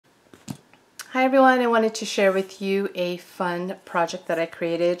Hi everyone, I wanted to share with you a fun project that I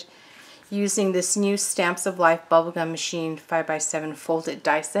created using this new Stamps of Life Bubblegum Machine 5x7 folded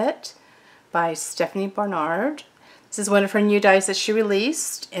die set by Stephanie Barnard. This is one of her new dies that she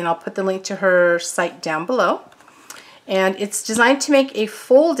released, and I'll put the link to her site down below. And it's designed to make a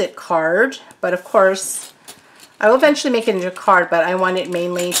folded card, but of course I will eventually make it into a card, but I want it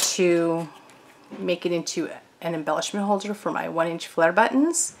mainly to make it into an embellishment holder for my 1-inch flare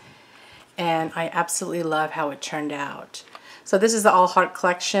buttons. And I absolutely love how it turned out. So this is the All Heart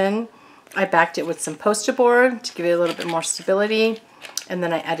collection. I backed it with some poster board to give it a little bit more stability, and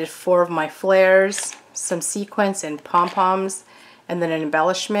then I added 4 of my flares, some sequins and pom-poms, and then an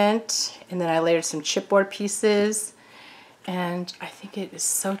embellishment, and then I layered some chipboard pieces, and I think it is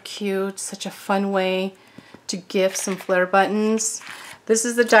so cute, such a fun way to gift some flare buttons. This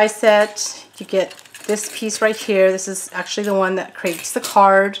is the die set. You get this piece right here. This is actually the one that creates the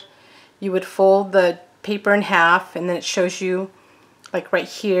card. You would fold the paper in half, and then it shows you like right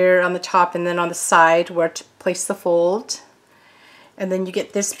here on the top and then on the side where to place the fold. And then you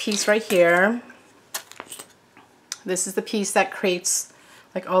get this piece right here. This is the piece that creates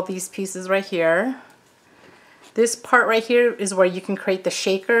like all these pieces right here. This part right here is where you can create the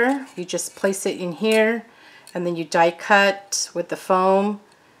shaker. You just place it in here, and then you die cut with the foam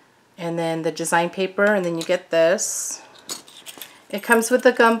and then the design paper, and then you get this. It comes with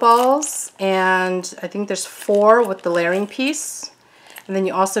the gumballs, and I think there's 4 with the layering piece. And then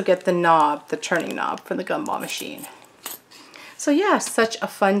you also get the knob, the turning knob for the gumball machine. So yeah, such a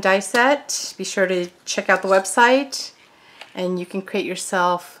fun die set. Be sure to check out the website, and you can create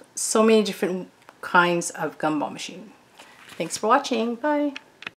yourself so many different kinds of gumball machine. Thanks for watching. Bye.